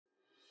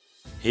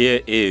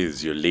Here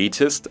is your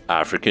latest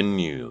African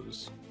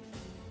news.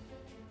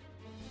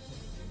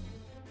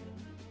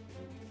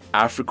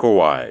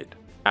 Africa-wide,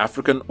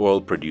 African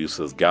oil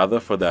producers gather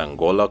for the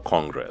Angola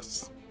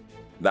Congress.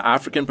 The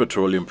African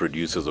Petroleum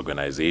Producers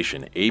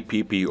Organization,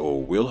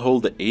 APPO, will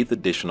hold the 8th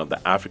edition of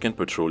the African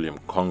Petroleum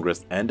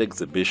Congress and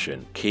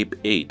Exhibition, Cape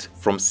 8,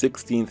 from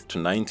 16th to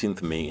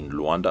 19th May in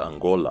Luanda,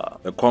 Angola.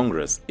 The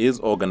Congress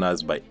is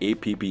organized by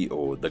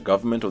APPO, the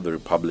Government of the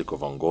Republic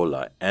of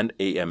Angola, and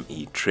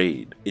AME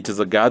Trade. It is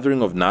a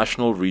gathering of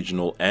national,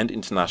 regional, and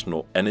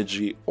international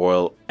energy,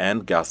 oil,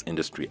 and gas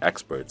industry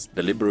experts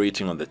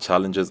deliberating on the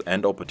challenges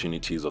and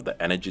opportunities of the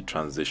energy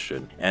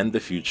transition and the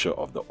future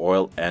of the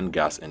oil and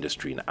gas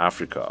industry in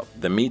Africa.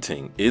 The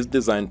meeting is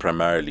designed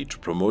primarily to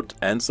promote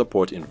and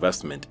support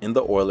investment in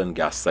the oil and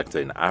gas sector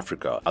in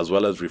Africa, as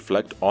well as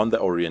reflect on the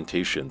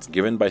orientations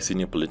given by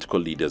senior political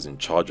leaders in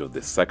charge of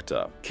this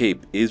sector.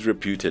 CAPE is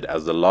reputed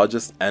as the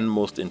largest and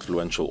most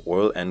influential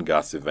oil and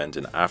gas event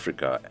in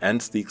Africa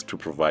and seeks to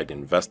provide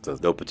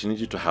investors the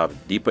opportunity to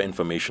have deeper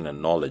information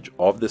and knowledge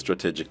of the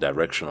strategic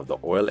direction of the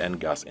oil and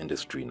gas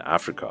industry in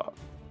Africa.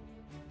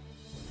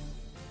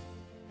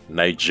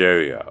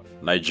 Nigeria.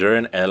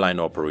 Nigerian airline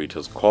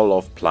operators call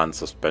off planned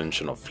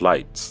suspension of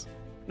flights.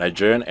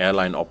 Nigerian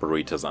airline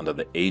operators under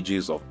the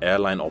aegis of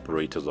Airline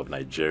Operators of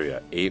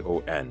Nigeria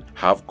 (AON)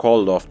 have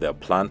called off their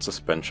planned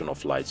suspension of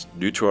flights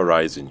due to a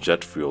rise in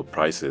jet fuel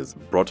prices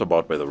brought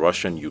about by the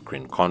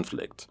Russian-Ukraine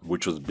conflict,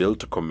 which was billed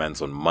to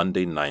commence on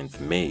Monday 9th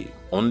May.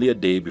 Only a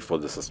day before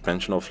the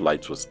suspension of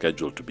flights was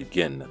scheduled to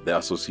begin, the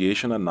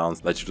association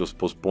announced that it was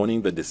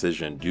postponing the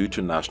decision due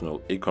to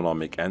national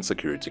economic and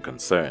security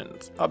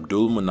concerns.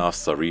 Abdul Munaf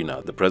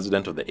Sarina, the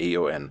president of the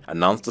AON,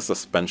 announced the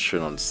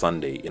suspension on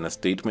Sunday in a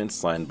statement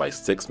signed by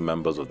 6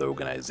 members of the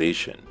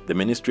organization. The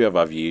Ministry of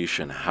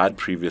Aviation had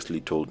previously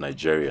told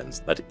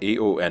Nigerians that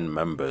AON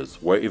members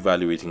were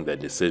evaluating their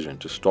decision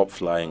to stop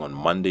flying on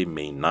Monday,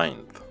 May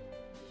 9th.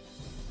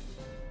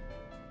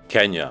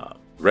 Kenya.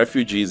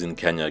 Refugees in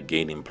Kenya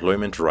gain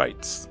employment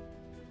rights.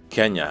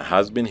 Kenya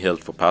has been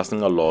hailed for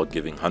passing a law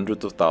giving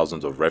hundreds of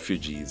thousands of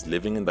refugees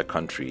living in the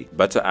country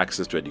better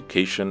access to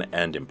education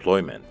and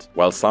employment.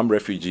 While some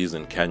refugees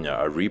in Kenya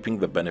are reaping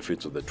the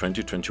benefits of the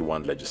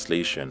 2021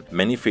 legislation,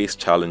 many face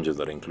challenges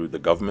that include the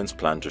government's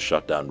plan to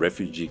shut down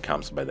refugee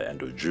camps by the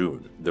end of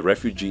June. The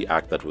Refugee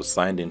Act that was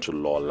signed into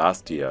law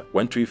last year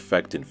went to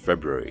effect in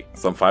February.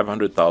 Some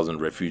 500,000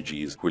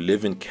 refugees who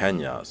live in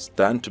Kenya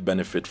stand to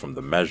benefit from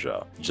the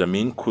measure.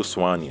 Jamin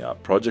Kuswania,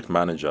 project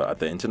manager at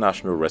the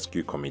International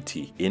Rescue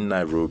Committee in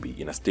Nairobi,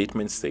 in a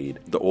statement said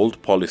the old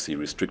policy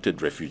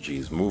restricted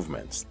refugees'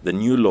 movements. The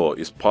new law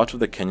is part of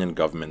the Kenyan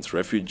government's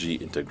refugee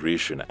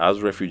integration,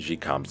 as refugee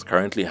camps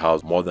currently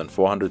house more than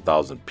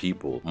 400,000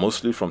 people,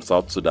 mostly from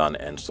South Sudan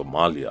and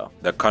Somalia.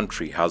 The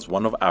country has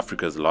one of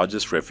Africa's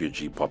largest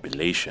refugee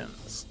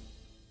populations.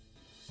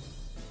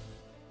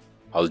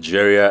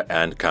 Algeria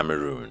and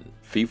Cameroon.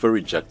 FIFA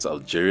rejects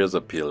Algeria's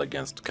appeal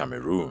against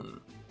Cameroon.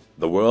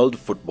 The World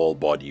Football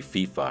Body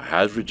FIFA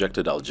has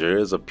rejected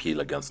Algeria's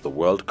appeal against the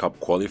World Cup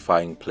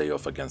qualifying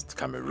playoff against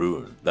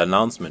Cameroon. The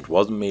announcement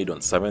was made on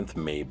 7th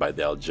May by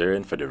the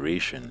Algerian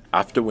Federation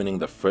after winning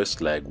the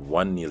first leg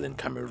 1-0 in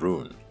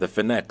Cameroon. The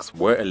Fennecs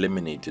were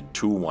eliminated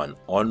 2-1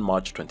 on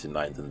March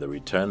 29th in the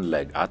return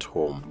leg at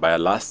home by a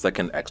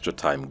last-second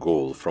extra-time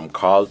goal from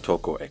Karl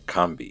Toko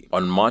Ekambi.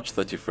 On March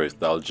 31st,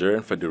 the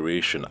Algerian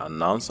Federation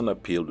announced an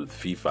appeal with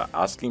FIFA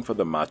asking for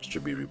the match to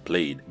be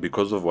replayed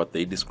because of what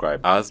they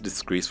described as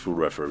disgraceful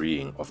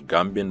refereeing of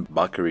Gambian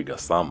Bakary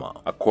Gassama.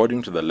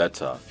 According to the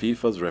letter,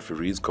 FIFA's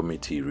referees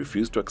committee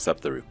refused to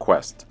accept the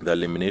request. The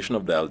elimination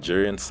of the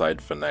Algerian side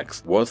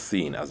Fennecs was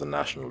seen as a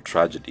national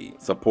tragedy.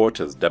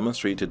 Supporters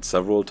demonstrated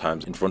several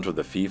times in front of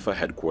the FIFA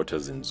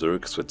headquarters in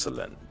Zurich,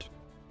 Switzerland.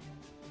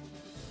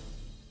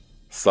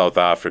 South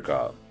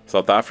Africa.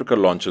 South Africa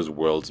launches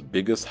world's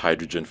biggest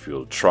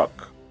hydrogen-fueled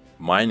truck.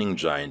 Mining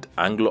giant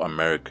Anglo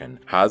American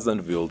has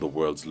unveiled the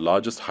world's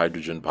largest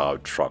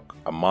hydrogen-powered truck,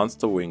 a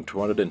monster weighing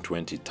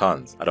 220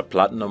 tons, at a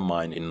platinum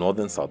mine in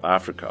northern South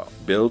Africa.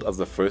 Billed as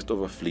the first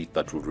of a fleet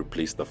that will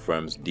replace the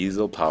firm's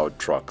diesel-powered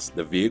trucks,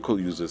 the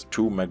vehicle uses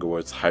 2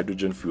 MW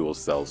hydrogen fuel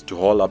cells to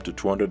haul up to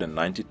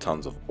 290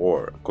 tons of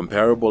ore.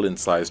 Comparable in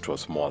size to a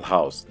small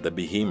house, the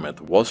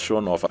behemoth was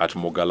shown off at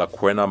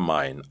Mogalakwena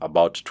mine,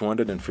 about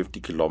 250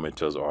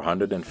 kilometers or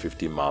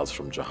 150 miles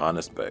from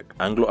Johannesburg.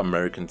 Anglo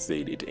American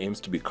said it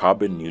aims to be carbon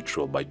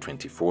neutral by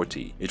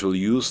 2040. It will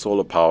use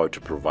solar power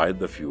to provide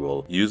the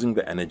fuel, using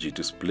the energy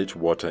to split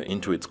water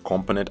into its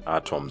component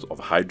atoms of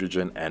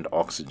hydrogen and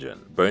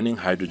oxygen. Burning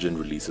hydrogen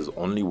releases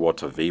only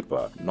water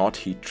vapor, not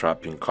heat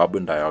trapping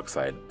carbon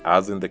dioxide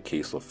as in the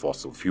case of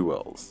fossil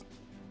fuels.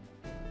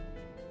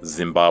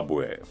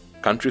 Zimbabwe.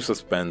 Country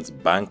suspends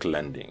bank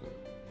lending.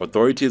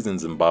 Authorities in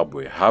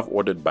Zimbabwe have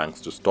ordered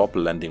banks to stop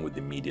lending with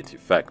immediate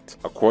effect.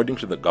 According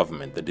to the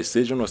government, the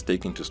decision was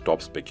taken to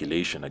stop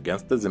speculation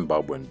against the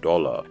Zimbabwean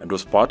dollar and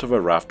was part of a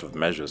raft of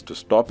measures to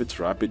stop its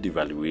rapid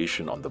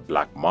devaluation on the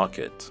black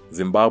market.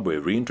 Zimbabwe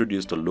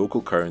reintroduced a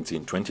local currency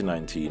in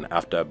 2019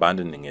 after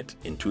abandoning it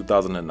in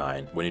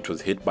 2009 when it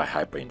was hit by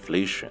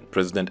hyperinflation.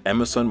 President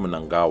Emerson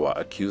Mnangagwa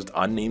accused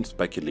unnamed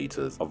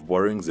speculators of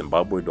borrowing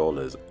Zimbabwe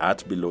dollars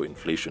at below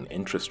inflation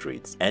interest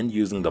rates and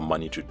using the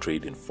money to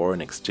trade in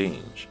foreign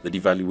exchange. The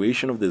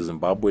devaluation of the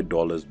Zimbabwe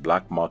dollar's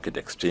black market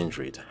exchange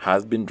rate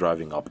has been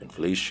driving up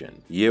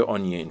inflation.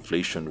 Year-on-year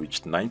inflation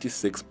reached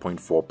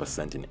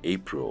 96.4% in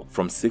April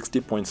from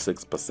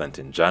 60.6%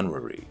 in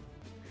January.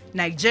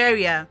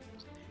 Nigeria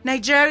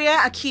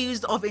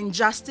accused of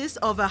injustice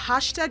over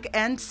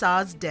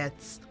 #EndSARS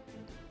deaths.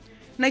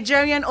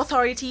 Nigerian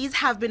authorities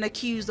have been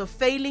accused of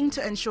failing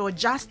to ensure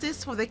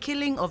justice for the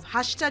killing of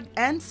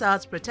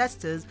 #EndSARS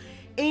protesters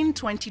in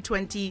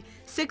 2020,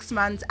 6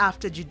 months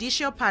after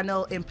judicial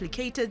panel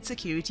implicated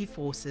security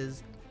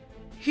forces.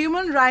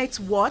 Human Rights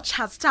Watch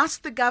has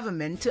tasked the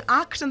government to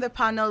act on the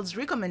panel's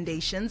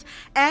recommendations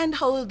and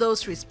hold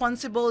those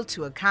responsible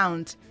to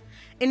account.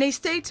 In a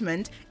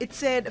statement, it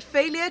said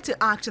failure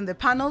to act on the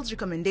panel's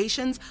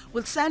recommendations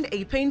will send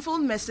a painful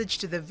message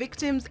to the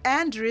victims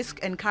and risk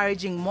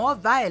encouraging more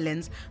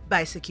violence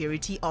by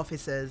security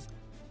officers.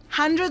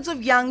 Hundreds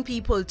of young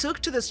people took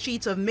to the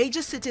streets of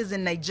major cities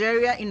in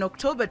Nigeria in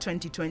October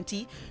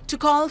 2020 to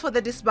call for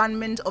the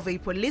disbandment of a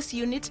police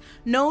unit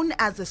known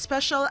as the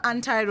Special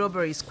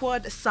Anti-Robbery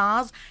Squad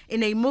 (SARS)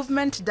 in a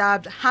movement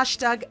dubbed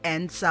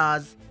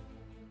 #EndSARS.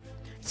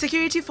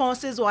 Security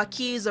forces were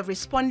accused of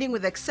responding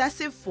with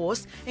excessive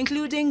force,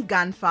 including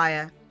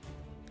gunfire.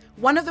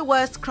 One of the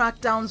worst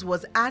crackdowns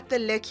was at the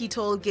Lekki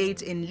toll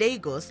gate in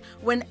Lagos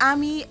when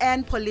army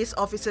and police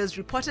officers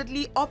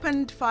reportedly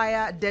opened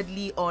fire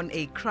deadly on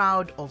a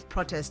crowd of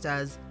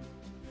protesters.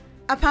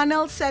 A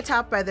panel set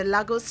up by the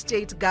Lagos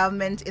state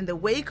government in the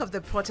wake of the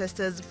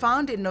protesters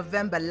found in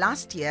November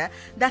last year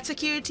that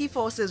security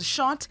forces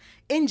shot,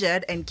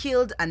 injured and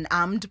killed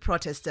unarmed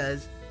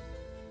protesters.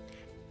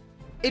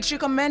 It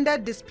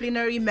recommended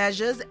disciplinary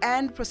measures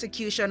and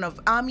prosecution of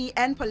army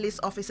and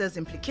police officers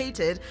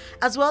implicated,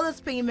 as well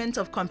as payment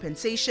of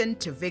compensation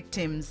to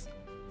victims.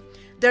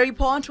 The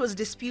report was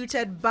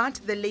disputed, but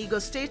the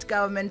Lagos state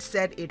government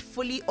said it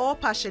fully or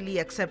partially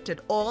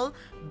accepted all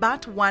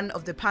but one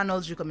of the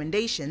panel's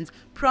recommendations,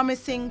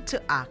 promising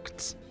to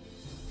act.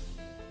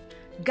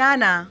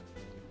 Ghana.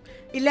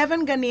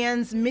 11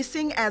 Ghanaians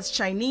missing as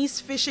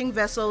Chinese fishing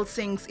vessel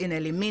sinks in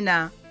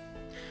Elimina.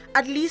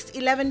 At least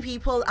 11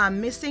 people are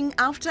missing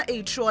after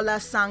a trawler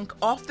sank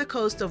off the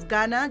coast of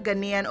Ghana,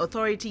 Ghanaian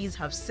authorities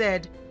have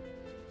said.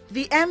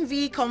 The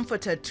MV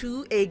Comforter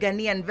 2, a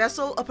Ghanaian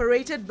vessel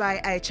operated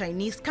by a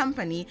Chinese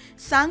company,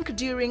 sank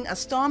during a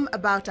storm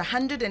about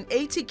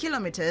 180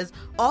 kilometers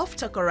off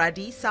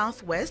Takoradi,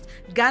 southwest,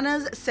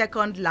 Ghana's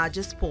second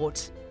largest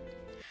port.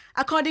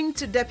 According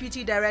to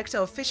Deputy Director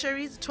of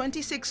Fisheries,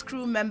 26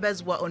 crew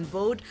members were on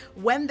board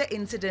when the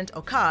incident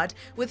occurred,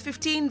 with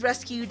 15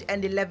 rescued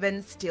and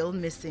 11 still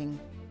missing.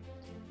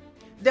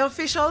 The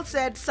official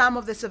said some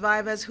of the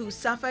survivors who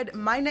suffered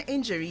minor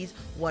injuries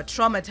were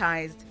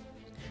traumatized.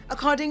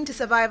 According to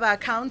survivor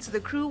accounts, the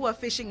crew were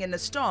fishing in a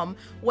storm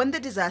when the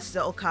disaster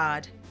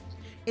occurred.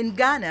 In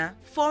Ghana,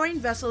 foreign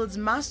vessels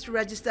must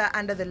register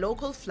under the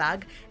local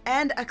flag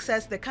and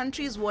access the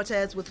country's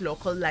waters with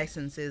local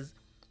licenses.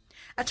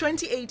 A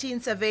 2018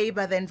 survey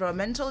by the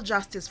Environmental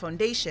Justice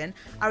Foundation,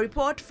 a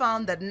report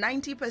found that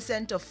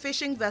 90% of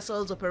fishing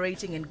vessels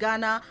operating in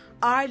Ghana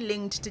are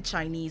linked to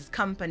Chinese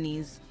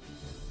companies.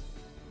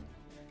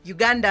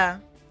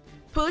 Uganda.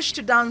 Push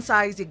to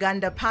downsize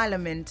Uganda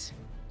Parliament.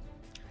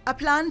 A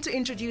plan to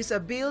introduce a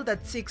bill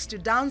that seeks to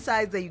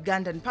downsize the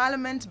Ugandan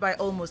parliament by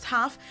almost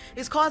half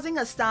is causing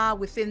a stir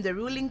within the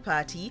ruling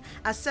party,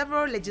 as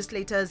several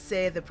legislators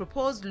say the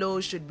proposed law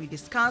should be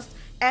discussed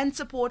and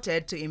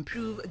supported to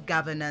improve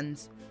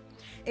governance.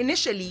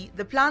 Initially,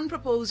 the plan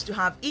proposed to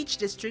have each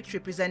district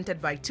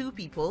represented by 2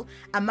 people,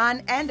 a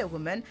man and a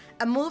woman,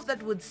 a move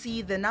that would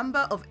see the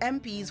number of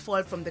MPs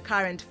fall from the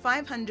current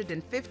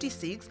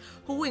 556,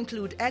 who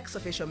include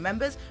ex-official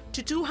members,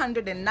 to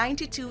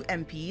 292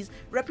 MPs,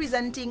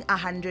 representing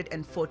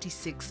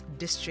 146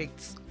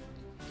 districts.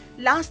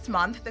 Last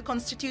month, the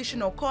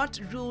Constitutional Court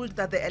ruled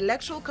that the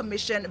Electoral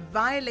Commission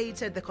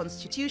violated the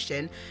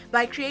Constitution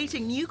by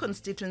creating new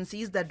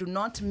constituencies that do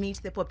not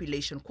meet the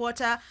population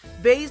quota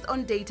based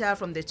on data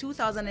from the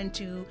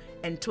 2002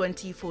 and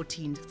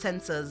 2014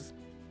 census.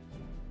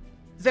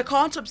 The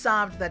court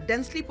observed that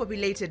densely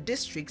populated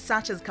districts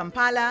such as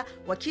Kampala,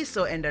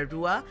 Wakiso and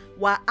Arua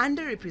were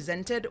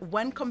underrepresented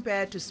when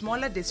compared to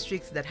smaller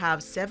districts that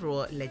have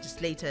several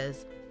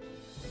legislators.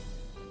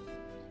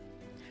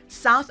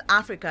 South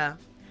Africa.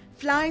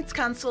 Flights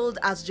cancelled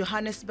as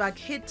Johannesburg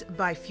hit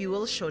by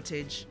fuel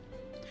shortage.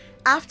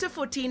 After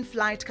 14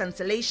 flight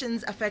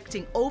cancellations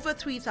affecting over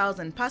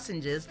 3,000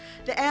 passengers,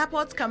 the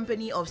airports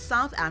company of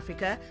South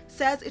Africa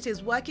says it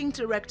is working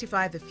to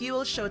rectify the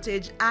fuel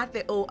shortage at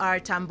the OR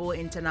Tambo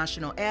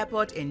International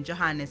Airport in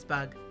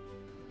Johannesburg.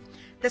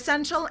 The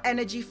Central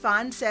Energy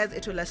Fund says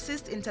it will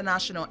assist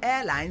international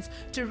airlines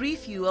to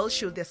refuel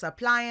should their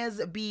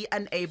suppliers be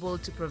unable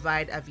to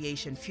provide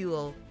aviation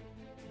fuel.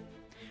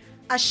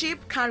 A ship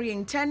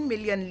carrying 10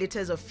 million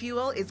litres of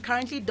fuel is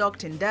currently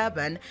docked in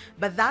Durban,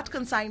 but that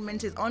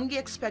consignment is only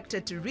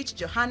expected to reach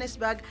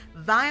Johannesburg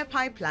via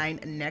pipeline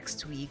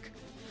next week.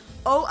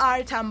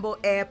 OR Tambo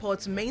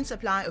Airport's main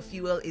supply of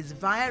fuel is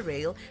via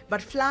rail,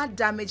 but flood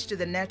damage to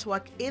the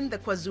network in the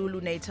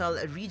KwaZulu-Natal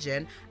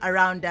region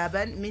around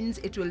Durban means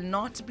it will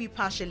not be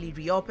partially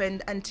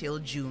reopened until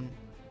June.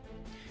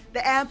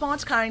 The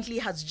airport currently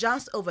has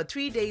just over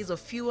 3 days of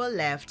fuel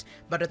left,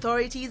 but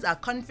authorities are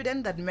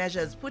confident that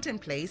measures put in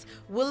place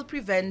will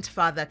prevent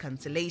further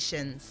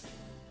cancellations.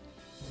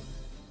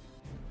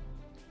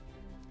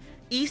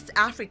 East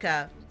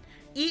Africa.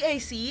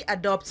 EAC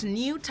adopts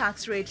new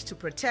tax rate to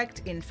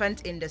protect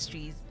infant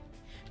industries.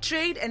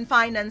 Trade and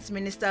finance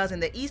ministers in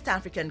the East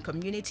African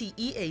Community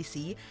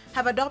EAC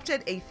have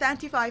adopted a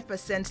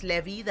 35%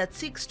 levy that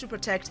seeks to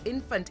protect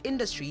infant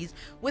industries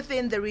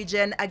within the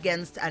region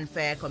against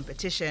unfair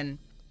competition.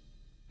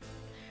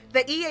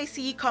 The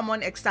EAC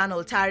Common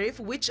External Tariff,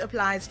 which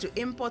applies to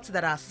imports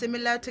that are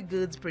similar to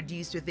goods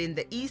produced within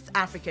the East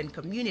African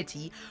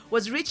Community,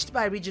 was reached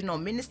by regional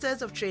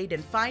ministers of trade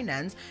and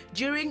finance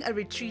during a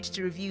retreat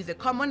to review the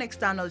Common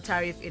External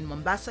Tariff in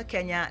Mombasa,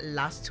 Kenya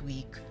last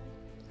week.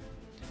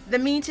 The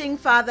meeting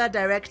further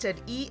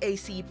directed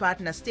EAC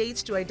partner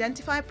states to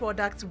identify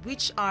products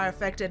which are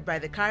affected by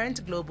the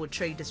current global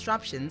trade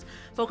disruptions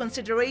for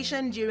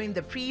consideration during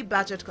the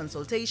pre-budget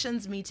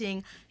consultations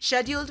meeting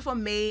scheduled for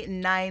May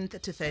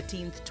 9th to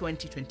 13th,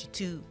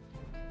 2022.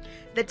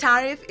 The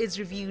tariff is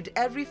reviewed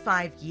every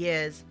 5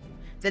 years.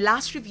 The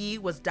last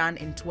review was done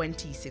in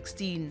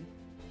 2016.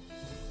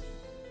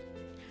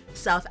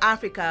 South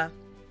Africa.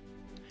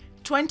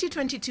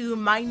 2022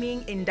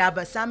 Mining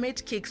Indaba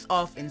Summit kicks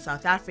off in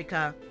South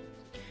Africa.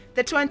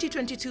 The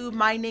 2022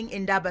 Mining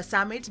Indaba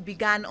Summit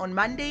began on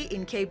Monday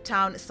in Cape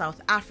Town, South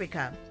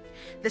Africa.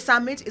 The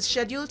summit is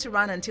scheduled to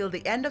run until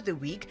the end of the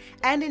week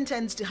and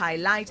intends to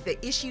highlight the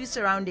issues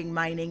surrounding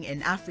mining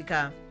in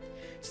Africa.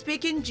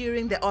 Speaking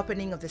during the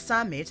opening of the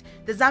summit,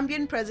 the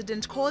Zambian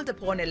president called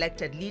upon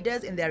elected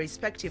leaders in their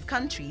respective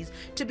countries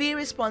to be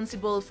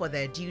responsible for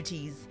their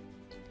duties.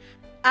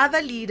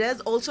 Other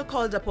leaders also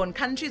called upon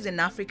countries in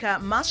Africa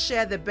must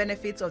share the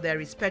benefits of their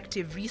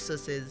respective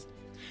resources.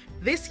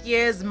 This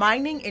year's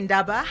Mining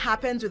Indaba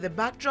happens with a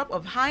backdrop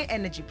of high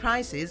energy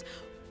prices,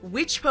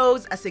 which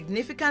pose a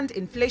significant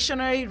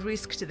inflationary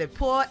risk to the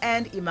poor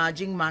and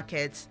emerging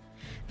markets.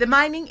 The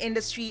mining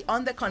industry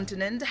on the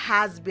continent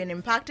has been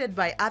impacted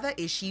by other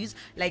issues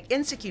like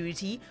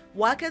insecurity,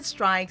 workers'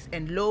 strikes,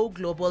 and low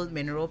global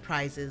mineral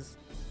prices.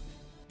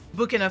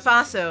 Burkina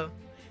Faso.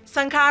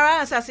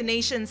 Sankara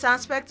assassination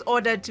suspects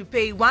ordered to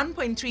pay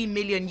 $1.3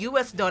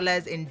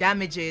 million in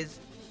damages.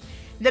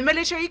 The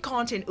military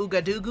court in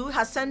Ouagadougou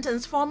has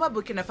sentenced former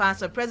Burkina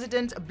Faso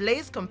President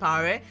Blaise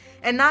Compaoré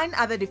and 9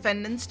 other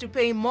defendants to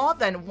pay more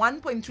than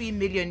 $1.3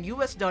 million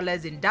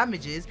in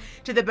damages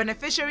to the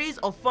beneficiaries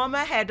of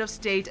former head of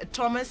state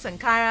Thomas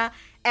Sankara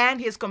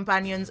and his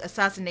companions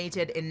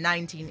assassinated in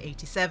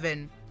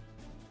 1987.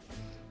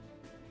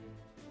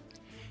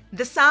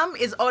 The sum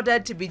is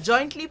ordered to be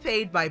jointly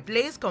paid by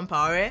Blaise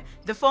Compaoré,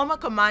 the former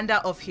commander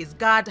of his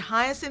guard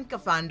Hyacinth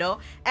Kafando,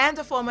 and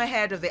the former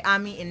head of the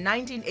army in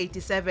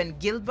 1987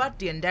 Gilbert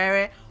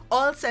Diendere,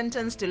 all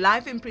sentenced to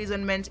life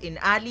imprisonment in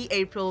early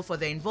April for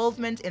their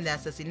involvement in the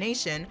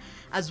assassination,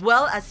 as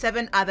well as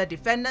 7 other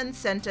defendants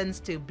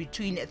sentenced to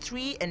between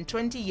 3 and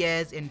 20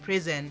 years in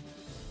prison.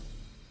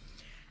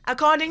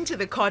 According to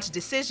the court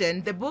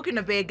decision, the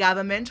Burkinabe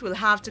government will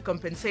have to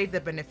compensate the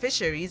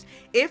beneficiaries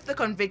if the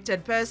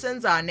convicted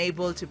persons are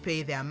unable to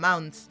pay their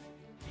amounts.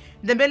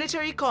 The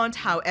military court,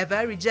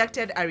 however,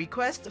 rejected a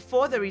request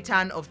for the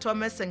return of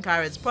Thomas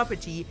Sankara's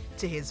property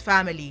to his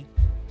family.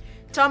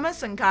 Thomas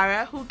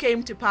Sankara, who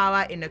came to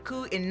power in a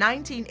coup in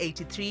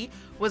 1983,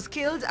 was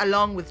killed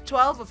along with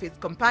 12 of his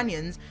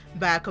companions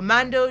by a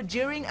commando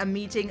during a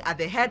meeting at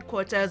the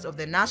headquarters of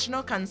the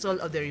National Council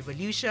of the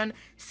Revolution,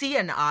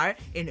 CNR,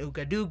 in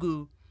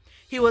Ouagadougou.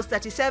 He was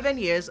 37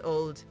 years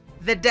old.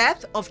 The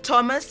death of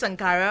Thomas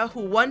Sankara,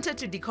 who wanted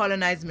to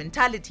decolonize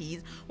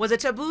mentalities, was a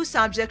taboo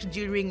subject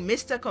during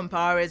Mr.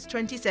 Compaoré's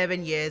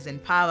 27 years in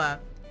power.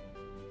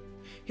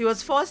 He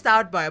was forced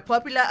out by a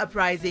popular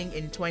uprising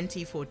in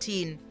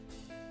 2014.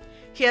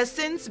 He has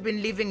since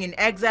been living in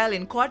exile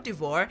in Côte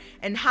d'Ivoire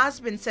and has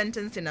been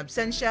sentenced in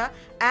absentia,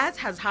 as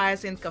has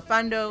Hyacinth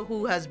Kafando,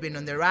 who has been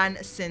on the run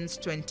since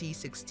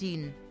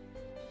 2016.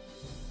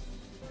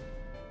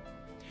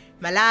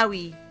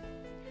 Malawi.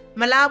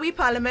 Malawi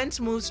Parliament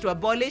moves to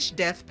abolish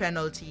death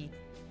penalty.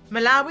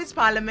 Malawi's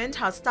parliament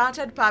has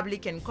started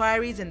public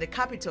inquiries in the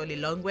capital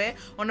Lilongwe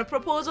on a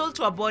proposal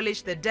to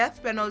abolish the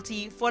death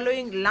penalty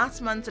following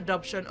last month's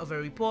adoption of a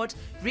report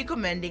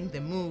recommending the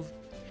move.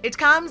 It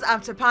comes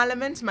after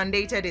Parliament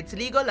mandated its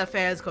Legal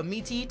Affairs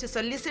Committee to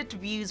solicit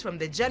views from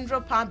the general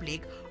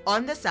public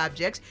on the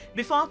subject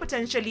before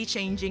potentially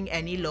changing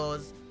any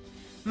laws.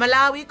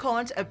 Malawi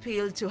court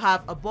appealed to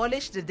have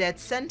abolished the death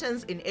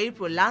sentence in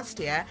April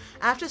last year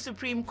after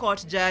Supreme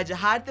Court judge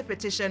heard the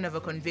petition of a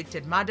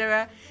convicted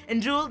murderer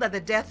and ruled that the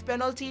death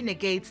penalty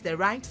negates the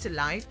right to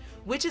life,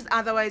 which is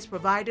otherwise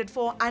provided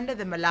for under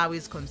the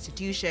Malawi's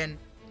constitution.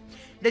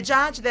 The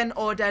judge then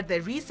ordered the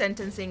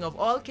resentencing of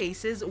all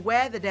cases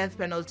where the death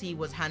penalty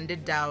was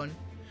handed down.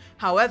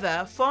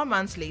 However, 4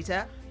 months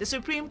later, the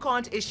Supreme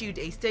Court issued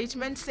a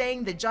statement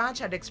saying the judge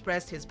had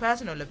expressed his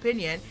personal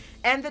opinion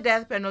and the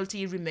death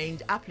penalty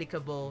remained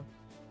applicable.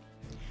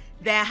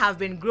 There have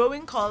been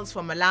growing calls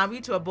for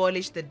Malawi to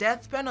abolish the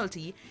death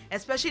penalty,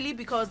 especially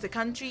because the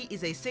country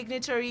is a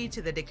signatory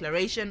to the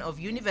Declaration of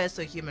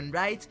Universal Human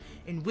Rights,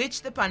 in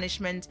which the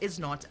punishment is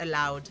not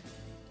allowed.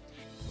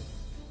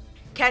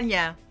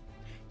 Kenya.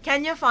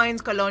 Kenya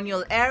finds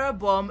colonial-era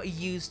bomb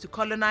used to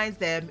colonize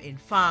them in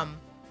farm.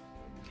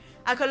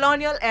 A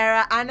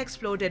colonial-era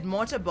unexploded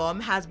mortar bomb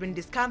has been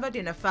discovered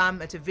in a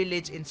farm at a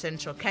village in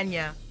central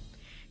Kenya.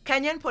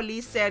 Kenyan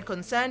police said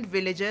concerned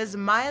villagers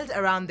miled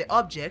around the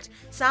object,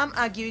 some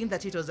arguing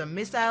that it was a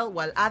missile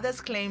while others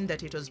claimed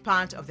that it was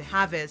part of the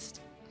harvest.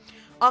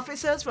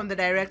 Officers from the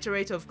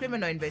Directorate of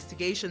Criminal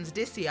Investigations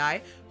 (DCI),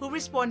 who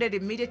responded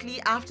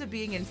immediately after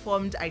being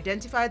informed,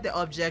 identified the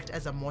object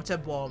as a mortar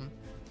bomb.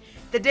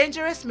 The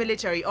dangerous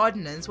military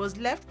ordnance was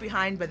left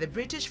behind by the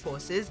British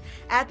forces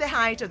at the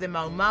height of the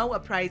Mau Mau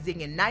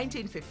uprising in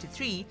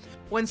 1953,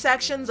 when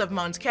sections of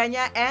Mount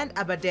Kenya and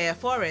Aberdare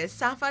Forest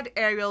suffered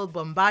aerial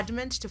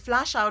bombardment to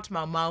flush out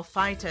Mau Mau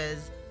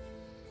fighters.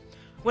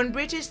 When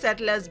British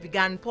settlers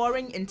began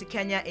pouring into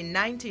Kenya in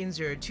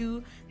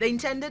 1902, they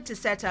intended to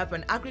set up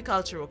an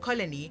agricultural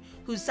colony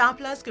whose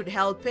surplus could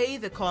help pay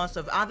the cost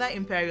of other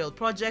imperial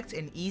projects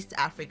in East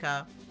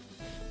Africa.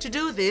 To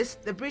do this,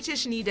 the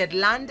British needed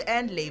land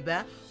and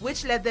labor,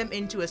 which led them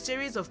into a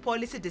series of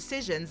policy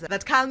decisions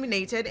that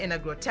culminated in a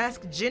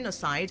grotesque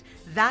genocide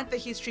that the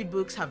history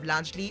books have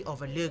largely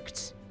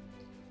overlooked.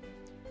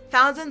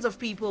 Thousands of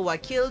people were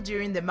killed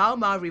during the Mau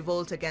Mau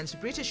revolt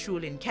against British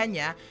rule in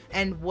Kenya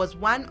and was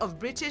one of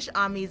British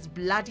Army's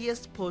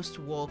bloodiest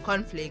post-war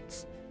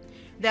conflicts.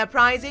 The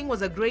uprising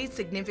was a great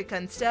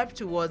significant step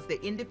towards the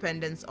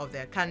independence of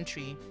their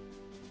country.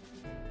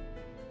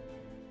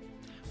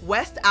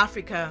 West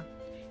Africa.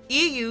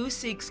 EU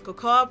seeks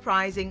cocoa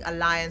pricing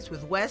alliance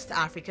with West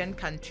African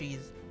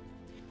countries.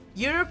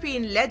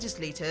 European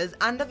legislators,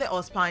 under the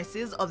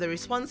auspices of the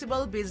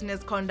Responsible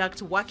Business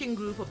Conduct Working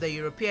Group of the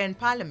European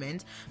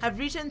Parliament, have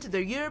written to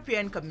the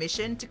European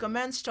Commission to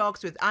commence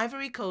talks with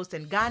Ivory Coast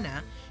and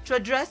Ghana to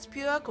address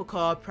pure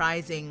cocoa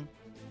pricing.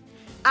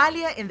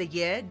 Earlier in the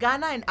year,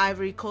 Ghana and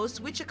Ivory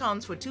Coast, which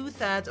accounts for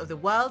 2/3 of the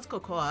world's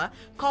cocoa,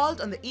 called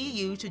on the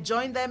EU to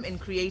join them in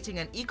creating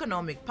an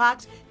economic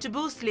pact to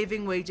boost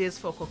living wages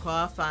for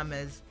cocoa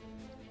farmers.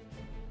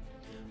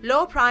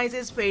 Low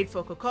prices paid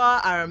for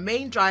cocoa are a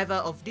main driver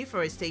of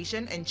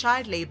deforestation and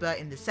child labor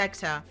in the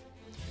sector.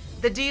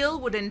 The deal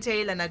would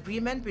entail an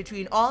agreement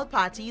between all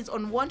parties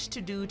on what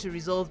to do to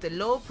resolve the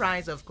low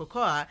price of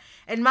cocoa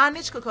and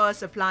manage cocoa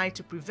supply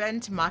to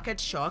prevent market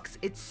shocks,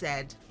 it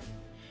said.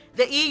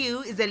 The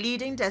EU is a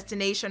leading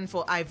destination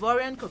for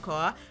Ivorian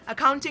cocoa,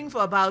 accounting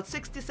for about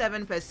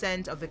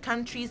 67% of the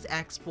country's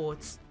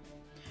exports.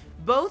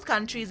 Both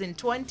countries in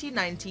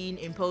 2019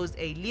 imposed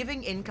a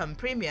living income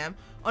premium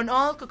on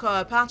all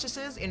cocoa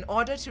purchases in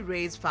order to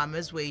raise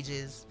farmers'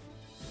 wages.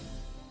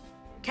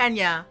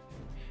 Kenya.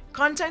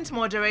 Content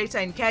moderator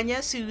in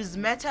Kenya sues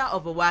Meta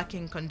over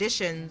working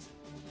conditions.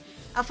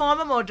 A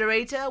former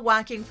moderator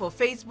working for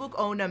Facebook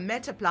owner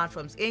Meta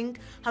Platforms Inc.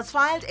 has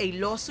filed a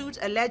lawsuit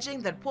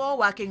alleging that poor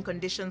working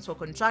conditions for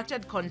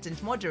contracted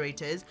content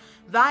moderators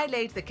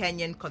violate the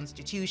Kenyan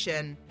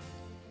constitution.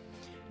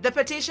 The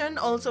petition,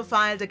 also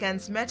filed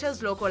against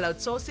Meta's local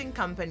outsourcing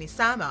company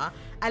Sama,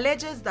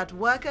 alleges that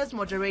workers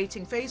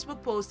moderating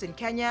Facebook posts in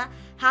Kenya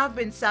have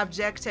been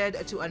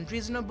subjected to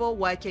unreasonable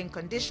working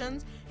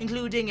conditions,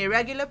 including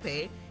irregular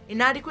pay,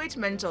 inadequate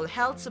mental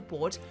health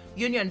support,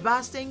 union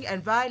busting,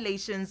 and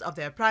violations of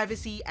their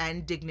privacy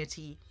and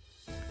dignity.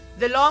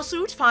 The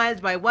lawsuit,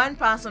 filed by one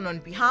person on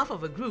behalf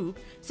of a group,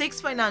 seeks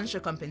financial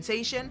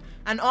compensation,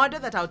 an order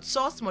that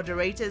outsourced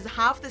moderators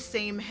have the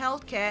same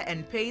healthcare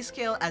and pay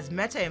scale as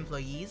Meta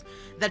employees,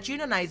 that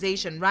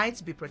unionization rights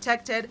be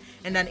protected,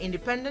 and an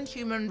independent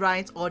human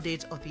rights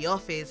audit of the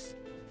office.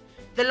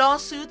 The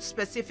lawsuit's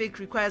specific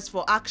requests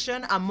for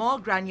action are more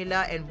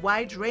granular and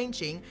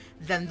wide-ranging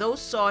than those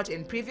sought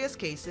in previous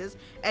cases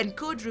and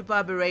could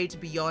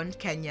reverberate beyond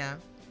Kenya.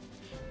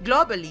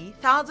 Globally,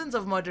 thousands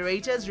of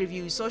moderators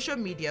review social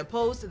media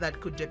posts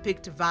that could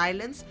depict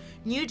violence,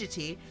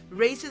 nudity,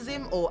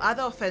 racism, or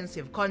other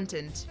offensive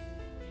content.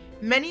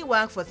 Many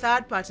work for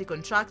third-party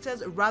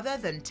contractors rather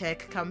than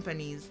tech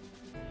companies.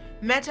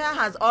 Meta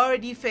has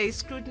already faced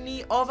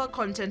scrutiny over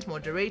content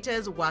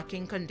moderators'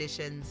 working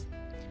conditions.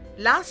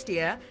 Last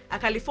year, a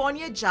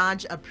California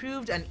judge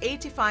approved an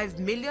 $85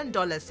 million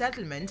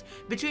settlement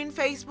between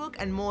Facebook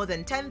and more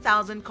than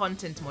 10,000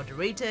 content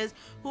moderators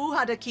who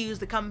had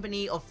accused the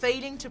company of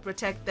failing to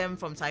protect them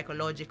from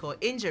psychological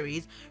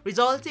injuries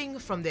resulting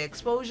from their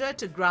exposure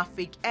to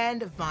graphic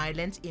and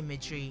violent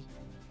imagery.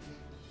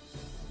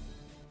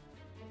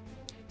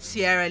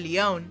 Sierra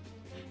Leone.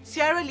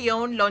 Sierra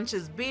Leone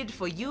launches bid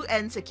for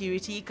UN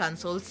Security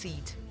Council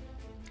seat.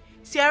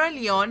 Sierra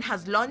Leone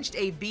has launched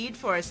a bid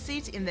for a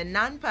seat in the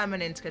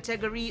non-permanent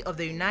category of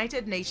the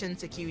United Nations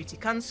Security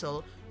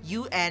Council,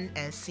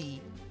 UNSC.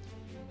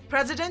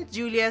 President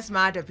Julius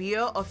Maada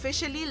Bio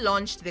officially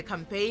launched the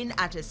campaign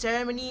at a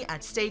ceremony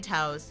at State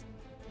House.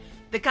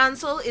 The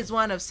Council is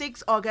one of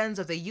 6 organs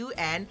of the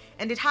UN,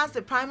 and it has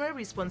the primary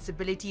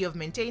responsibility of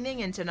maintaining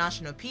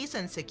international peace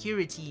and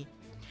security.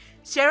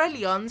 Sierra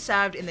Leone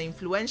served in the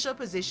influential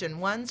position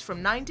once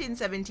from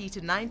 1970 to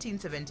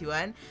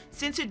 1971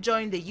 since it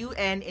joined the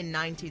UN in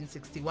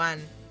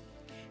 1961.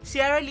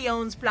 Sierra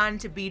Leone's plan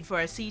to bid for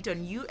a seat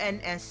on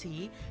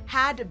UNSC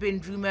had been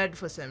rumored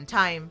for some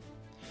time.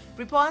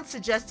 Reports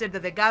suggested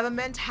that the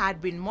government had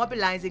been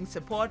mobilizing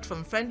support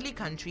from friendly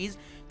countries,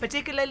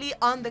 particularly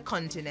on the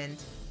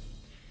continent.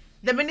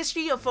 The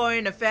Ministry of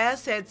Foreign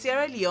Affairs said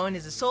Sierra Leone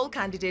is the sole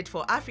candidate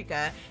for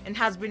Africa and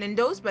has been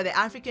endorsed by the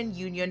African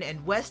Union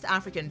and West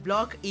African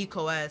Bloc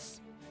 (ECOWAS).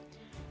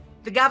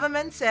 The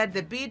government said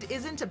the bid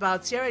isn't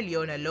about Sierra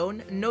Leone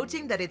alone,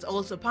 noting that it's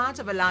also part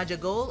of a larger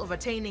goal of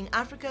attaining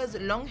Africa's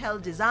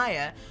long-held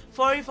desire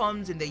for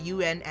reforms in the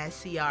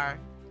UNSCR.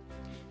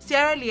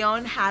 Sierra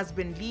Leone has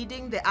been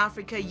leading the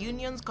Africa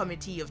Union's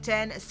Committee of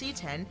 10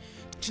 (C10)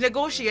 to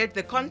negotiate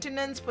the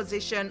continent's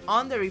position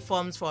on the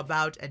reforms for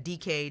about a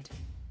decade.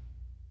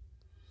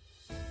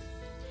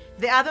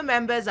 The other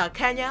members are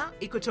Kenya,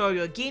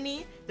 Equatorial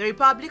Guinea, the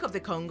Republic of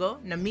the Congo,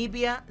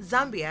 Namibia,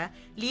 Zambia,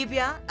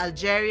 Libya,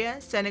 Algeria,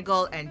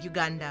 Senegal, and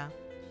Uganda.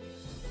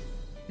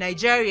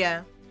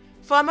 Nigeria.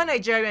 Former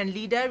Nigerian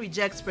leader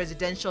rejects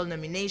presidential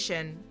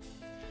nomination.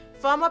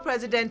 Former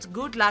President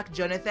Goodluck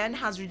Jonathan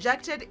has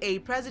rejected a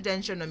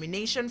presidential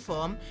nomination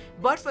form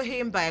brought for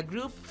him by a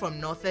group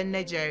from northern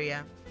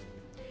Nigeria.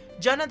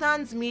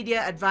 Jonathan's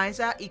media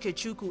advisor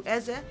Ikechukwu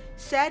Eze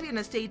said in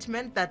a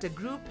statement that the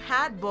group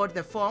had bought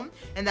the form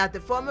and that the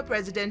former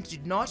president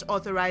did not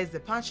authorize the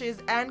purchase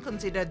and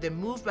considered the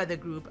move by the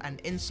group an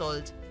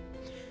insult.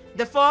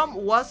 The form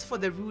was for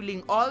the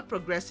ruling All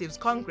Progressives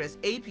Congress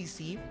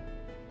 (APC)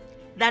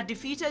 that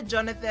defeated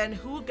Jonathan,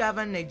 who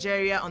governed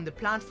Nigeria on the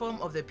platform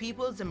of the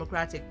People's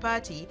Democratic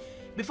Party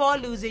before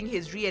losing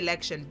his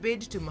re-election bid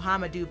to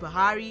Muhammadu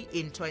Buhari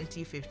in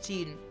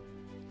 2015.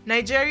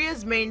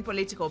 Nigeria's main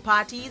political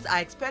parties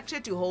are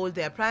expected to hold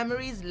their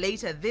primaries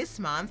later this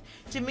month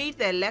to meet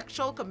the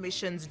Electoral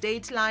Commission's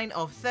deadline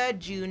of 3rd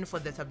June for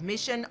the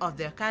submission of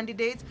their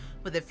candidates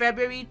for the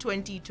February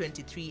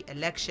 2023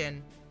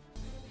 election.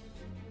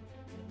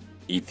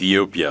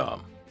 Ethiopia.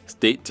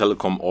 State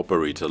telecom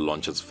operator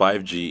launches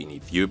 5G in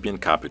Ethiopian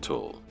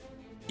capital.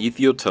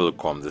 Ethio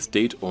Telecom, the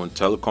state-owned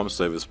telecom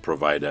service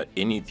provider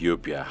in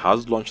Ethiopia,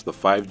 has launched the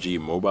 5G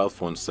mobile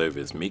phone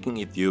service, making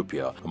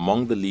Ethiopia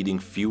among the leading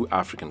few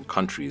African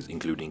countries,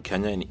 including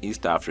Kenya and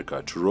East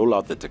Africa, to roll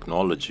out the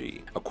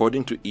technology.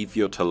 According to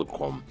Ethio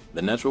Telecom,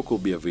 the network will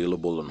be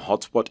available on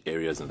hotspot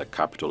areas in the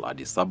capital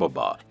Addis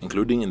Ababa,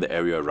 including in the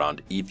area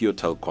around Ethio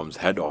Telecom's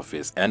head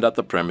office and at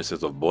the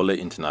premises of Bole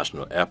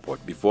International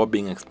Airport, before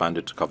being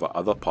expanded to cover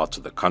other parts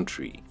of the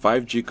country.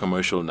 5G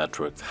commercial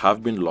networks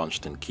have been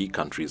launched in key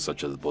countries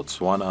such as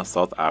Botswana,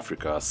 South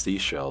Africa,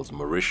 Seychelles,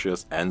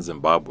 Mauritius, and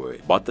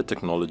Zimbabwe, but the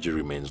technology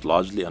remains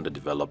largely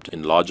underdeveloped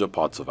in larger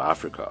parts of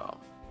Africa.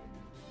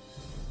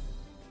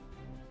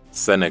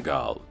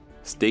 Senegal.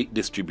 State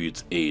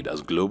distributes aid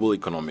as global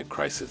economic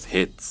crisis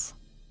hits.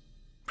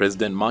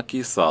 President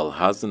Macky Sall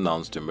has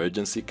announced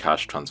emergency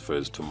cash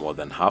transfers to more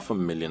than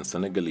 500,000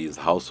 Senegalese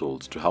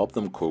households to help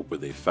them cope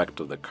with the effect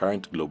of the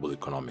current global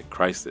economic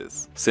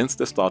crisis. Since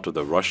the start of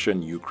the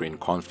Russian-Ukraine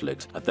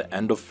conflict at the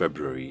end of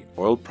February,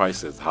 oil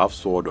prices have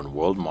soared on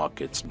world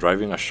markets,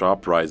 driving a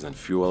sharp rise in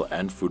fuel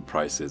and food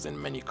prices in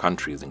many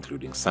countries,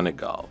 including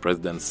Senegal.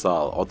 President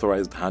Sall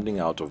authorized handing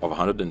out of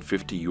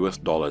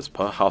 $150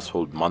 per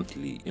household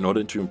monthly in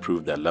order to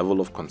improve their level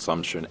of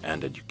consumption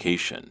and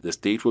education. The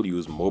state will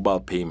use mobile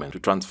payment to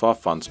transfer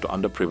funds to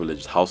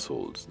underprivileged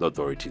households, the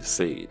authorities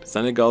said.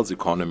 Senegal's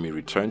economy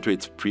returned to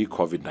its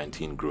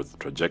pre-COVID-19 growth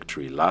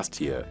trajectory last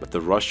year, but the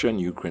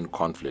Russia-Ukraine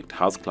conflict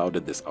has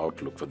clouded this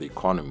outlook for the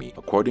economy,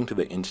 according to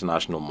the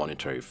International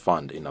Monetary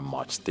Fund in a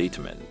March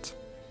statement.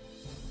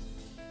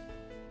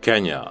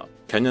 Kenya.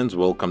 Kenyans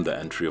welcome the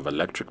entry of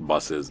electric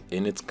buses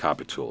in its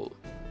capital.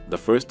 The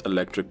first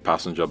electric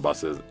passenger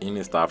buses in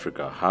East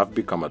Africa have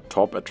become a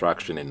top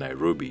attraction in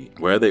Nairobi,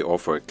 where they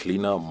offer a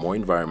cleaner, more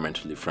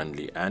environmentally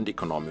friendly and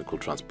economical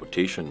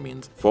transportation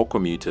means for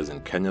commuters in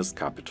Kenya's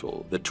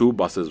capital. The 2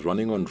 buses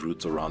running on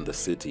routes around the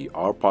city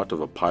are part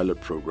of a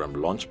pilot program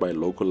launched by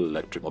local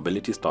electric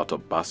mobility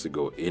startup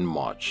Basigo in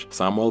March.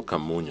 Samuel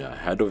Kamunya,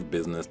 head of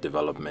business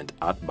development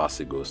at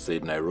Basigo,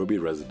 said Nairobi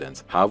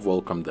residents have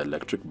welcomed the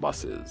electric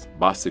buses.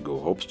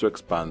 Basigo hopes to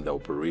expand the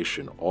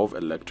operation of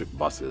electric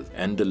buses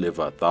and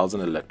deliver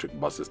 1,000 electric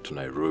buses to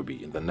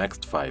Nairobi in the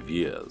next 5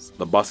 years.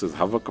 The buses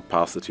have a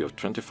capacity of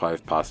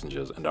 25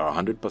 passengers and are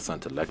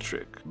 100%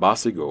 electric.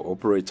 Basigo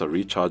operates a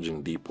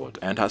recharging depot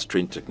and has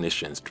trained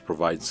technicians to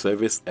provide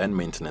service and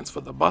maintenance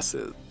for the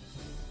buses.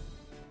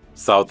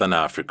 Southern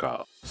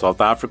Africa.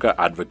 South Africa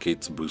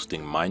advocates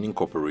boosting mining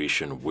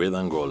cooperation with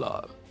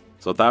Angola.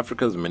 South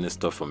Africa's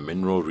Minister for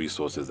Mineral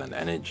Resources and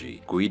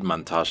Energy, Guido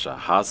Mantashe,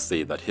 has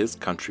said that his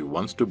country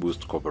wants to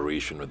boost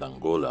cooperation with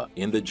Angola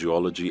in the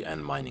geology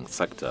and mining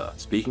sector.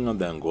 Speaking on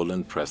the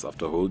Angolan press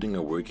after holding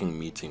a working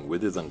meeting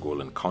with his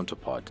Angolan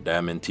counterpart,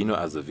 Diamantino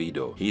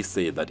Azevedo, he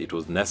said that it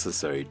was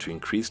necessary to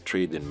increase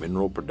trade in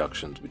mineral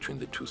productions between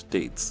the 2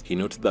 states. He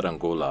noted that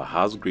Angola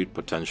has great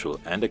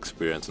potential and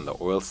experience in the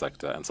oil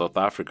sector and South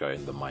Africa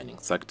in the mining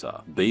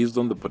sector. Based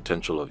on the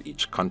potential of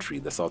each country,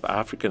 the South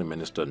African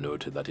minister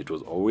noted that it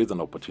was always an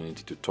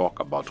opportunity to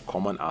talk about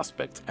common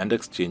aspects and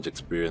exchange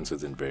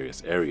experiences in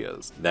various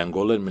areas. The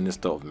Angolan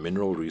Minister of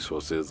Mineral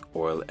Resources,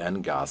 Oil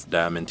and Gas,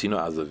 Diamantino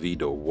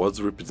Azevedo,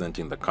 was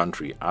representing the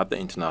country at the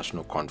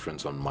International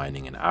Conference on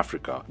Mining in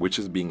Africa, which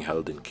is being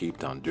held in Cape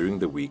Town during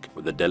the week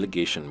with a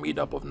delegation made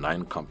up of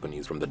 9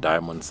 companies from the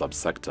diamond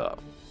subsector.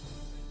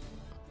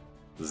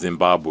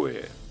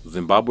 Zimbabwe.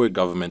 Zimbabwe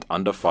government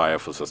under fire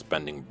for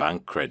suspending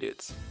bank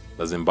credits.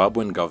 The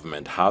Zimbabwean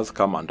government has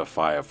come under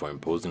fire for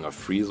imposing a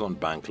freeze on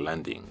bank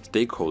lending.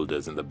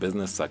 Stakeholders in the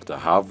business sector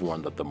have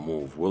warned that the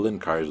move will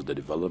encourage the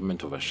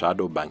development of a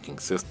shadow banking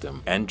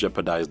system and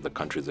jeopardize the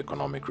country's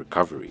economic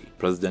recovery.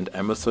 President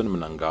Emmerson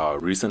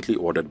Mnangagwa recently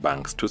ordered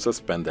banks to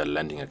suspend their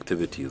lending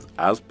activities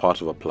as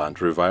part of a plan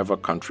to revive a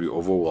country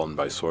overwhelmed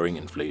by soaring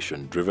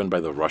inflation driven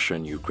by the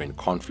Russia-Ukraine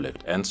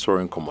conflict and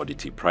soaring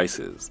commodity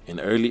prices. In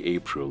early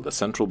April, the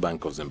Central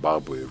Bank of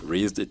Zimbabwe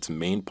raised its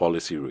main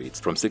policy rates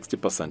from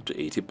 60% to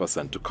 80%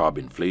 to curb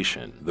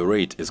inflation. The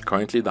rate is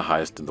currently the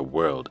highest in the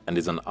world and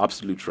is an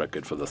absolute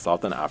record for the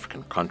Southern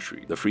African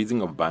country. The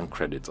freezing of bank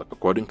credits,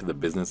 according to the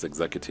business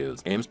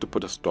executives, aims to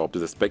put a stop to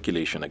the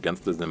speculation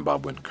against the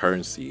Zimbabwean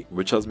currency,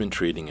 which has been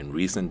trading in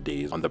recent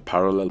days on the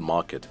parallel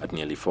market at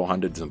nearly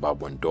 400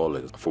 Zimbabwean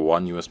dollars for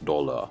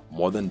 $1,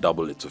 more than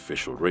double its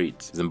official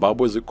rate.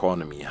 Zimbabwe's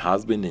economy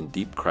has been in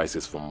deep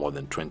crisis for more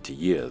than 20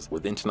 years,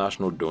 with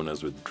international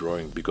donors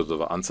withdrawing because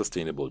of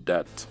unsustainable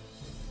debt.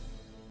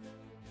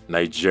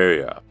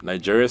 Nigeria.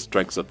 Nigeria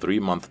strikes a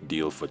 3-month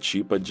deal for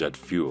cheaper jet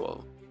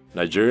fuel.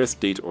 Nigeria's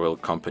state oil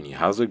company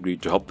has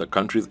agreed to help the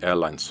country's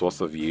airlines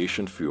source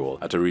aviation fuel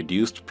at a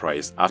reduced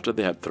price after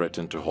they had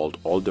threatened to halt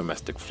all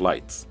domestic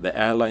flights. The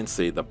airlines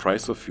say the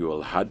price of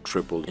fuel had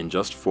tripled in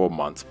just 4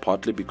 months,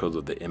 partly because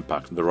of the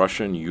impact the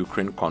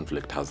Russian-Ukraine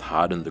conflict has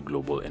had on the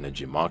global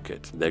energy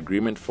market. The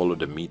agreement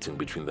followed a meeting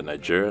between the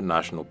Nigerian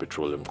National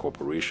Petroleum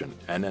Corporation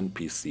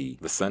 (NNPC),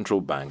 the central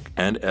bank,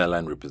 and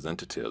airline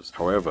representatives.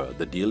 However,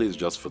 the deal is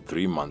just for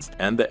 3 months,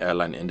 and the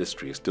airline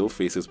industry still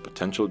faces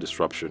potential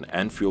disruption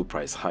and fuel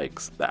price hikes.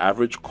 The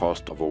average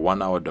cost of a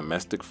 1-hour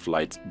domestic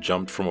flight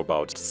jumped from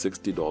about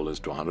 $60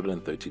 to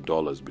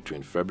 $130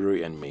 between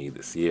February and May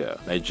this year.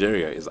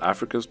 Nigeria is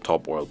Africa's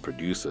top oil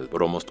producer,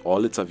 but almost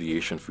all its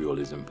aviation fuel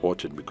is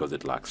imported because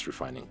it lacks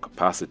refining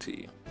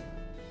capacity.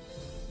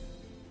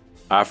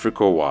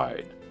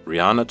 Africa-wide.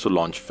 Rihanna to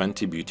launch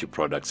Fenty Beauty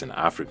products in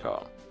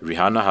Africa.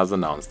 Rihanna has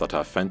announced that her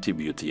Fenty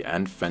Beauty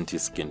and Fenty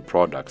Skin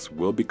products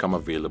will become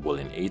available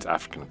in 8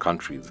 African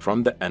countries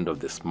from the end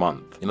of this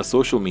month. In a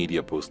social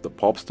media post, the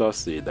pop star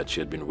said that she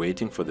had been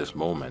waiting for this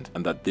moment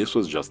and that this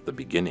was just the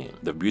beginning.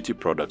 The beauty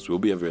products will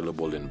be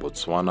available in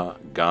Botswana,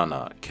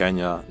 Ghana,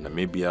 Kenya,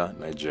 Namibia,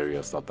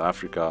 Nigeria, South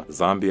Africa,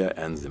 Zambia,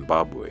 and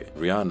Zimbabwe.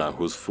 Rihanna,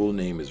 whose full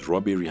name is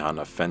Robbie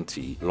Rihanna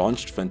Fenty,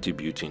 launched Fenty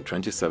Beauty in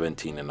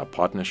 2017 in a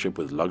partnership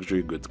with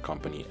luxury goods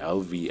company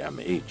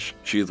LVMH.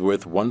 She is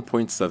worth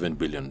 $1.7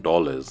 billion,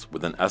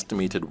 with an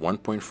estimated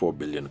 $1.4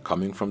 billion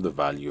coming from the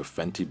value of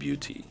Fenty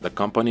Beauty. The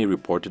company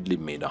reportedly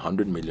made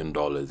 $100 million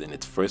in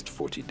its first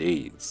 40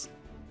 days.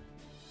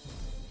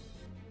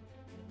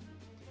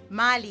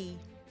 Mali.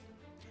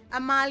 A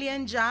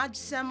Malian judge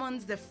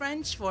summons the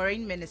French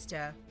foreign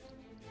minister.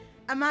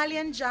 A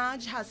Malian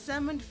judge has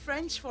summoned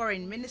French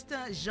Foreign Minister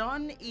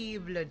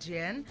Jean-Yves Le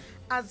Drian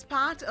as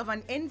part of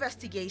an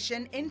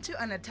investigation into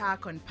an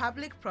attack on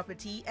public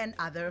property and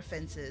other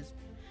offences.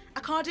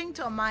 According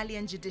to a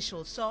Malian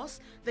judicial source,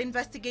 the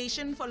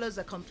investigation follows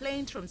a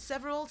complaint from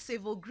several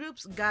civil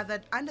groups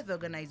gathered under the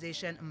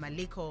organization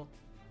Maliko.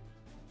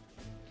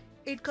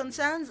 It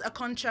concerns a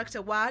contract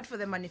award for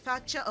the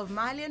manufacture of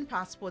Malian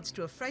passports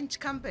to a French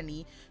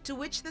company to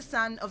which the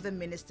son of the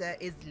minister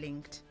is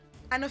linked.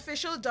 An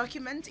official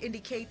document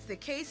indicates the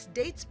case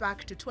dates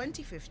back to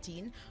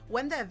 2015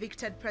 when the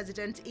evicted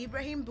President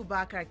Ibrahim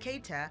Boubacar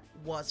Keïta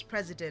was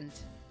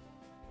president.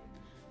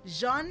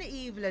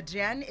 Jean-Yves Le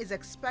Drian is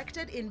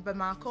expected in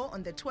Bamako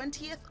on the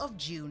 20th of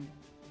June.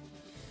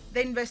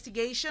 The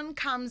investigation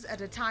comes at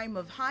a time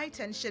of high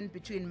tension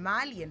between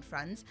Mali and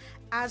France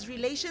as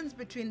relations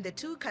between the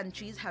two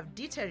countries have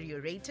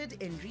deteriorated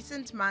in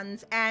recent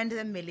months and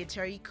the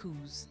military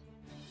coups.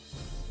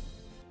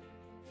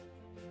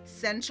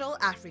 Central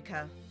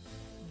Africa.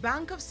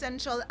 Bank of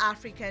Central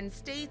African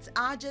States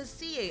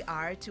urges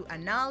CAR to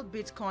annul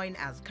Bitcoin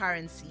as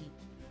currency.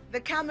 The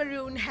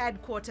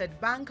Cameroon-headquartered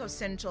Bank of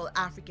Central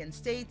African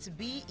States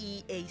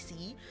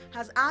 (BEAC)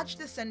 has urged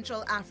the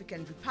Central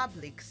African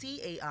Republic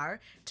 (CAR)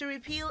 to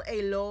repeal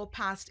a law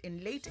passed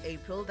in late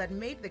April that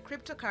made the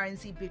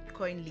cryptocurrency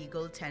Bitcoin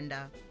legal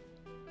tender.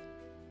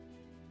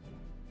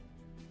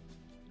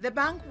 The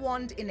bank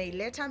warned in a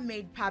letter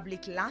made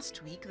public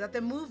last week that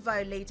the move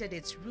violated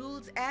its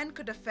rules and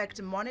could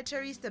affect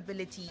monetary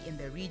stability in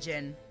the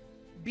region.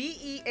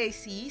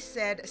 BEAC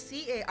said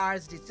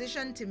CAR's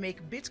decision to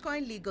make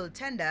Bitcoin legal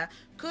tender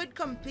could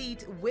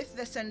compete with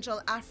the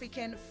Central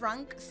African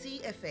franc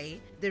CFA,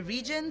 the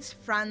region's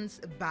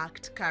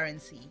France-backed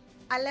currency.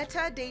 A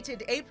letter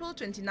dated April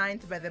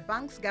 29th by the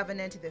bank's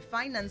governor to the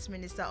finance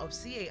minister of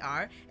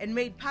CAR and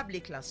made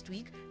public last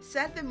week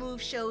said the move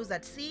shows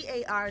that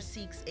CAR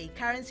seeks a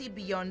currency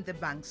beyond the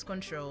bank's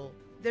control.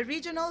 The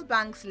regional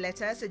bank's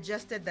letter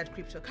suggested that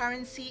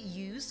cryptocurrency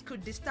use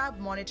could disturb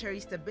monetary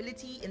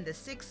stability in the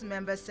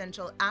six-member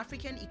Central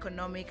African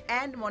Economic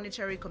and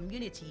Monetary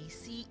Community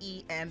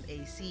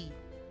 (CEMAC).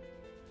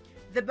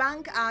 The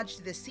bank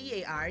urged the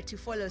CAR to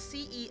follow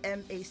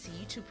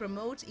CEMAC to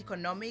promote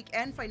economic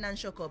and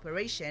financial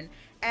cooperation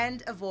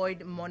and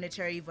avoid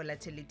monetary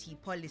volatility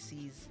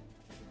policies.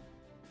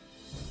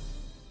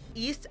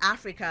 East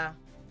Africa.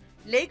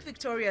 Lake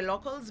Victoria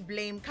locals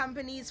blame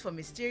companies for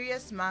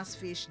mysterious mass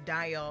fish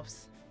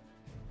die-offs.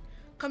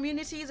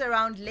 Communities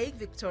around Lake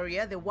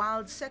Victoria, the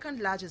world's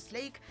second-largest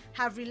lake,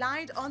 have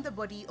relied on the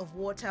body of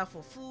water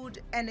for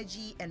food,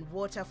 energy, and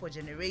water for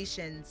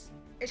generations.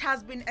 It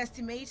has been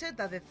estimated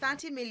that the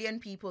 30 million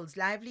people's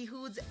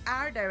livelihoods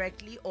are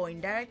directly or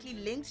indirectly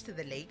linked to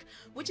the lake,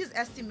 which is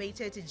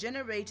estimated to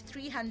generate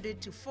 $300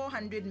 to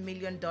 $400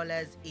 million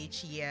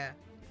each year.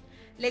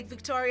 Lake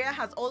Victoria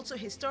has also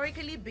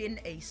historically been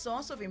a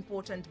source of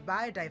important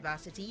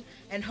biodiversity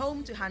and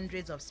home to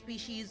hundreds of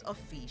species of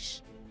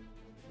fish.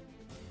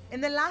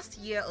 In the last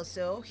year or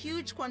so,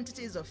 huge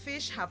quantities of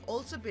fish have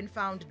also been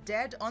found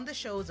dead on the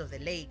shores of the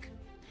lake.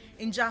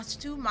 In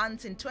just 2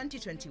 months in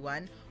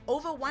 2021,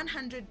 over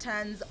 100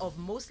 tons of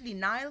mostly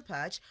Nile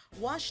perch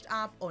washed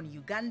up on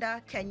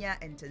Uganda, Kenya,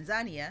 and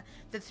Tanzania,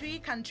 the three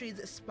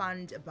countries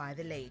spanned by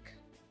the lake.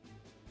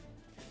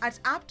 At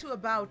up to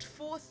about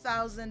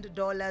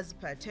 $4,000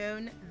 per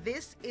ton,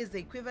 this is the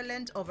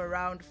equivalent of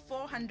around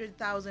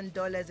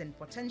 $400,000 in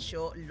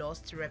potential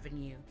lost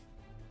revenue.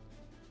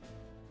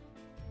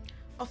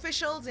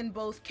 Officials in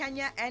both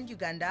Kenya and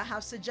Uganda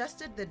have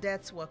suggested the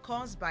deaths were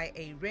caused by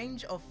a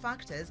range of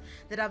factors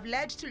that have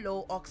led to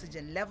low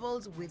oxygen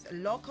levels, with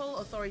local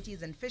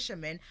authorities and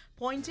fishermen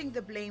pointing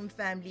the blame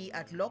firmly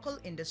at local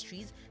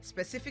industries,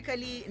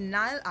 specifically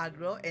Nile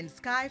Agro and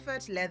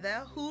Skyfert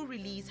Leather, who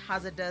release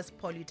hazardous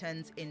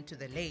pollutants into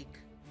the lake.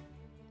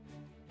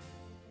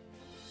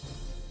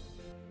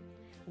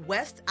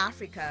 West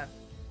Africa.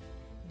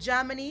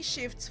 Germany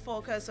shifts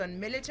focus on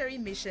military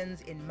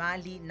missions in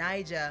Mali,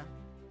 Niger.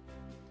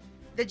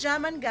 The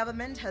German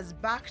government has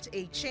backed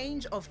a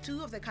change of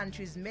 2 of the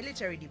country's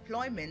military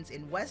deployments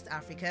in West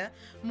Africa,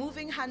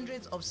 moving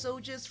hundreds of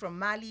soldiers from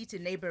Mali to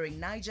neighboring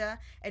Niger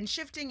and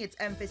shifting its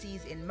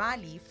emphasis in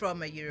Mali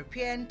from a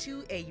European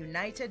to a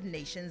United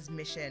Nations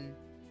mission.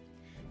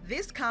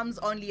 This comes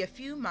only a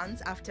few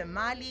months after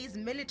Mali's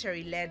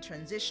military-led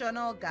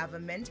transitional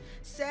government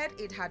said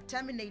it had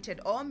terminated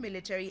all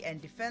military and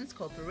defense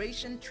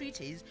cooperation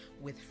treaties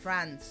with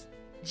France.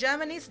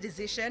 Germany's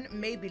decision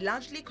may be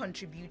largely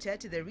contributed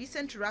to the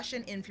recent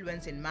Russian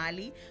influence in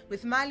Mali,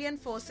 with Malian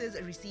forces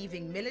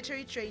receiving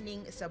military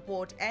training,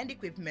 support, and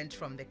equipment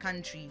from the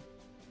country.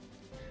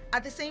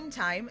 At the same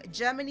time,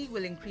 Germany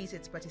will increase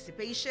its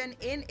participation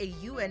in a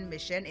UN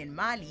mission in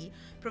Mali,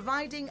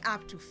 providing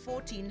up to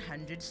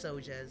 1,400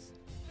 soldiers.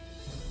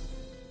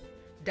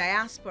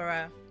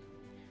 Diaspora.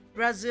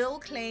 Brazil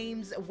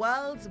claims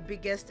world's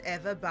biggest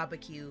ever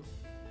barbecue.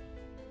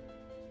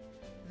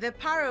 The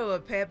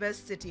Parauapebas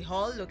City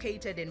Hall,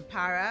 located in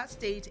Para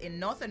State in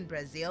northern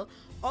Brazil,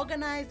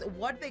 organized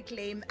what they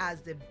claim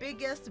as the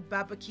biggest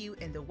barbecue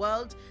in the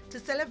world to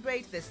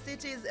celebrate the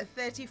city's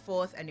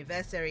 34th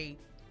anniversary.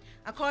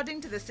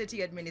 According to the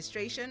city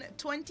administration,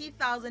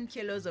 20,000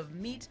 kilos of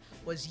meat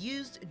was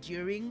used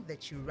during the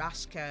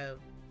churrasco.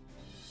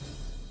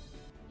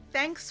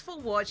 Thanks for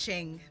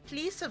watching.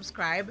 Please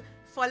subscribe,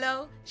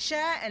 follow,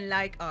 share and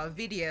like our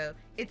video.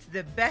 It's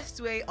the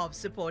best way of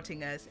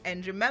supporting us.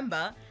 And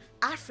remember,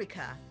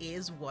 Africa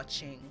is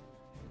watching.